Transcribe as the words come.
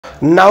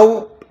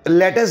Now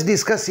let us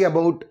discuss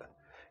about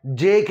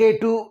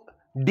JK to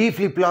D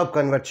flip-flop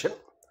conversion.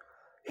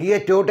 Here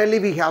totally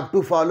we have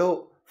to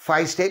follow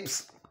 5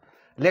 steps.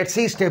 Let's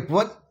see step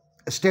 1.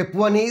 Step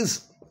 1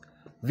 is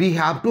we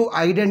have to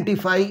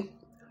identify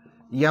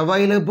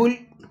available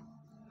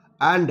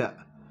and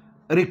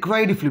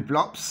required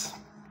flip-flops.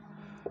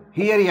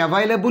 Here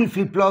available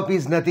flip-flop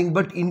is nothing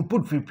but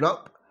input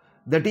flip-flop,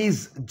 that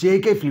is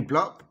JK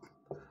flip-flop,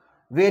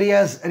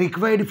 whereas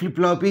required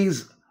flip-flop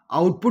is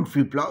output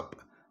flip-flop,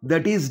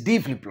 that is D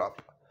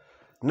flip-flop.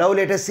 Now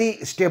let us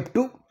see step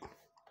 2.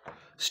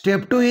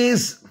 Step 2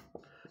 is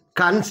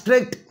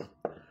construct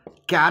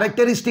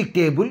characteristic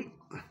table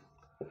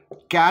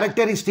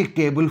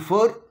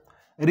for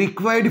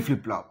required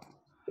flip-flop.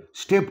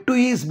 Step 2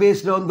 is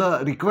based on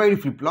the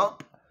required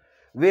flip-flop,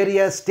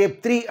 whereas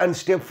step 3 and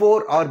step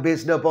 4 are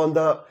based upon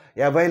the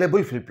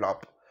available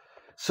flip-flop.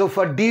 So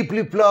for D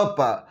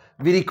flip-flop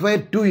we require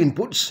 2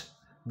 inputs.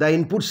 The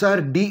inputs are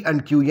D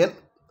and Qn,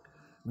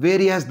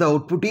 whereas the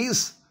output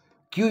is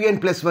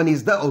Qn plus 1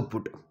 is the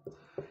output.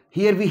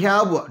 Here we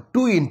have 2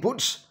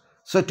 inputs,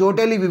 so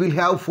totally we will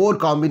have 4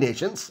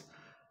 combinations.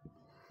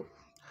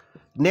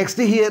 Next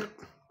here,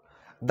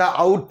 the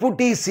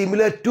output is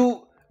similar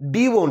to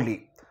D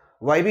only.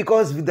 Why?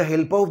 Because with the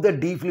help of the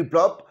D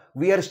flip-flop,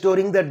 we are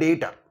storing the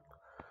data.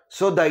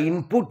 So the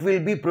input will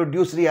be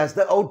produced as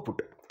the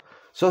output.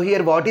 So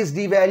here what is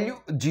D value?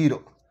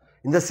 0.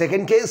 In the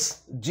second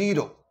case,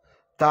 0.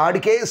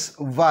 Third case,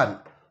 1.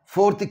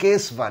 Fourth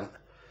case, 1.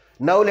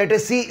 Now let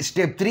us see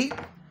step 3.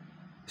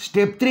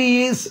 Step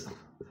 3 is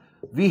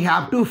we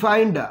have to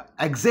find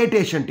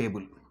excitation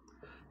table.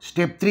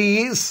 Step 3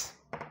 is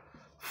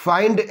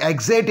find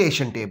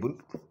excitation table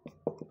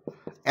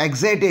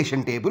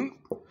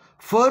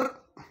for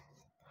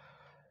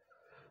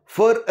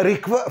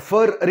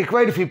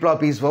required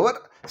flip-flop is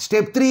over.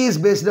 Step 3 is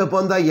based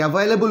upon the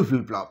available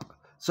flip-flop.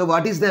 So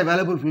what is the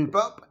available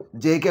flip-flop?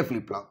 JK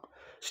flip-flop.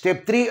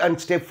 Step 3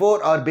 and step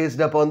 4 are based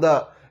upon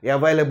the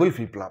available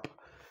flip-flop.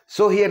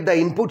 So here the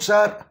inputs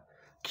are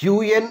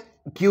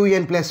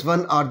Qn plus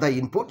 1 are the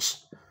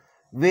inputs,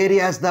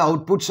 whereas the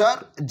outputs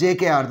are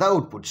JK are the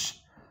outputs.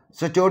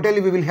 So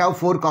totally we will have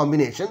 4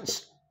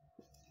 combinations: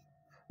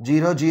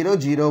 0 0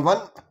 0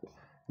 1,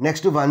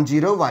 next 1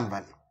 0 1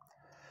 1.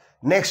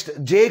 Next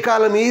J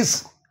column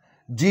is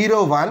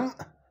 0 1,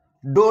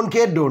 don't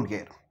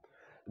care,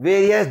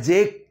 whereas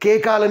K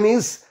column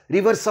is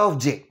reverse of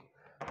J.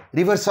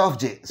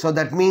 So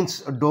that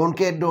means don't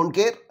care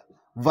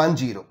 1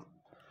 0.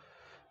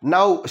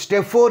 Now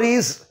step 4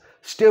 is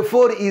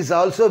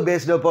also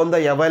based upon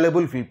the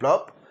available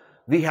flip-flop.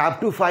 We have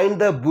to find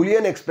the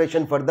Boolean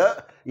expression for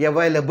the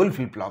available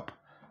flip-flop.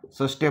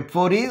 So step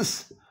 4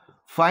 is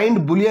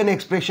find Boolean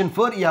expression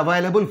for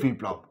available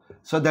flip-flop.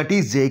 So that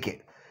is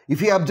JK.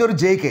 If you observe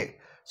JK,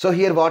 so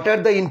here what are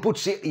the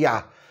inputs?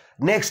 Yeah.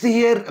 Next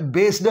here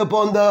based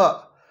upon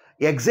the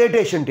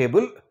excitation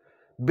table,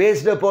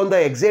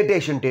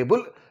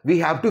 we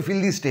have to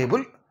fill this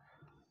table.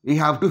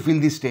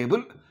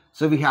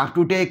 So we have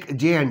to take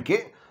J and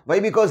K. Why?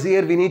 Because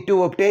here we need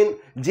to obtain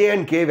J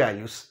and K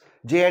values.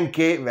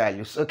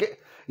 Okay.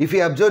 If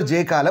you observe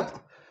J column,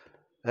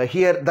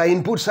 here the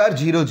inputs are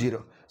 0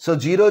 0. So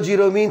 0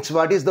 0 means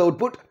what is the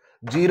output?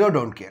 0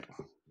 don't care.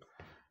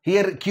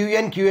 Here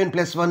Qn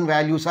plus 1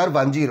 values are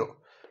 1 0.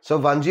 So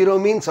 1 0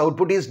 means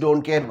output is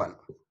don't care 1.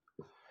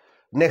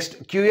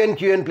 Next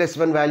Qn plus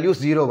 1 values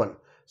 0 1.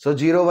 So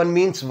 0 1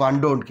 means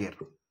 1 don't care.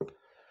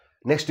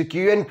 Next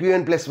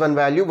Qn plus 1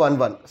 value 1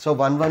 1. So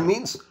 1 1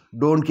 means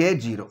don't care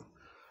 0.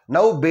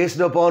 Now based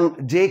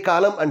upon J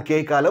column and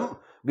K column,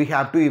 we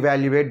have to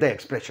evaluate the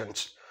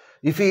expressions.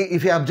 If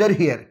you observe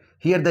here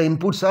the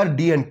inputs are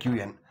D and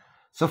Qn.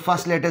 So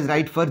first let us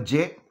write for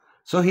J.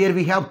 So here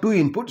we have 2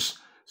 inputs.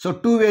 So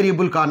 2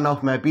 variable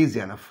Karnaugh map is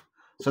enough.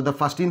 So the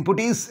first input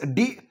is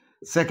D,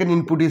 second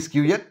input is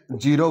Qn,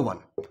 0 1.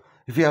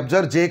 If you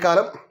observe J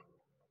column,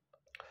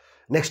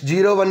 next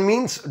 0 1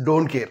 means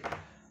don't care.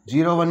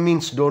 0 1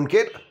 means don't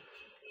care.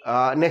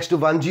 Next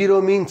 1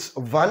 0 means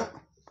 1.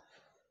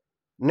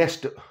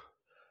 Next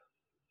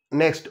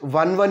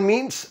 1 1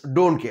 means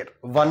don't care.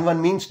 1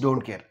 1 means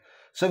don't care.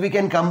 So we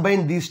can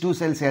combine these 2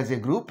 cells as a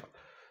group.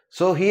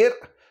 So here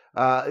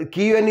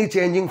Qn is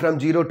changing from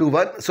 0 to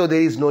 1. So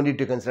there is no need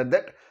to consider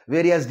that.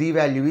 Whereas D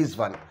value is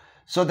 1.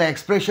 So the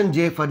expression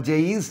J for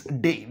J is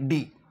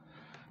D.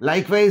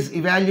 Likewise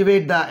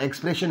evaluate the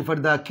expression for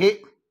the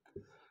K.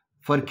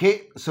 For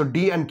K, so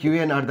D and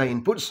Qn are the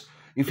inputs.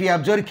 If you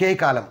observe K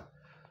column,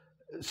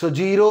 so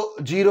 0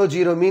 0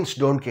 0 means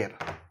don't care.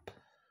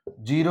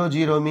 0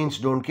 0 means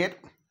don't care.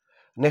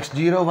 Next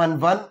 0 1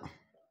 1.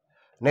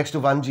 Next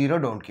 1 0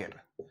 don't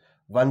care.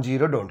 1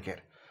 0 don't care.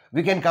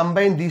 We can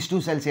combine these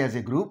 2 cells as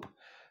a group.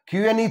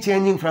 Qn is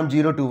changing from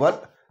 0 to 1.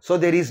 So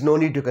there is no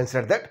need to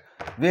consider that.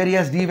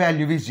 Whereas D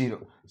value is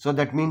 0. So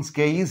that means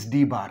K is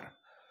D bar.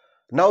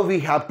 Now we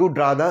have to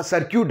draw the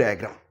circuit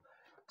diagram.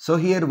 So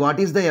here what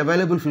is the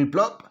available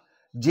flip-flop?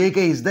 JK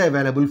is the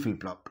available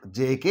flip-flop.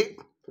 JK.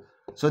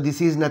 So this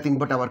is nothing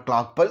but our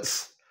clock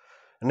pulse.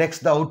 Next,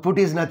 the output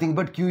is nothing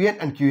but Qn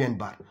and Qn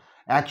bar.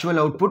 actual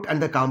output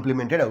and the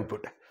complemented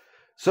output.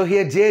 So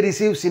here J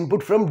receives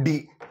input from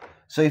D.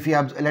 So if you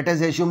have, let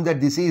us assume that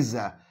this is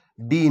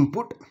D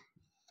input.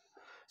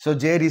 So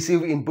J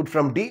receive input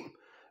from D,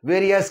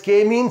 whereas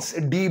K means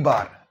D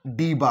bar.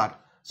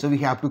 So we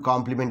have to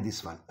complement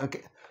this one.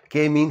 Okay,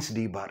 K means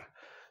D bar.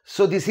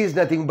 So this is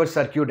nothing but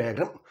circuit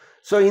diagram.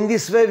 So in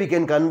this way we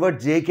can convert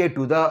JK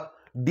to the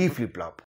D flip-flop.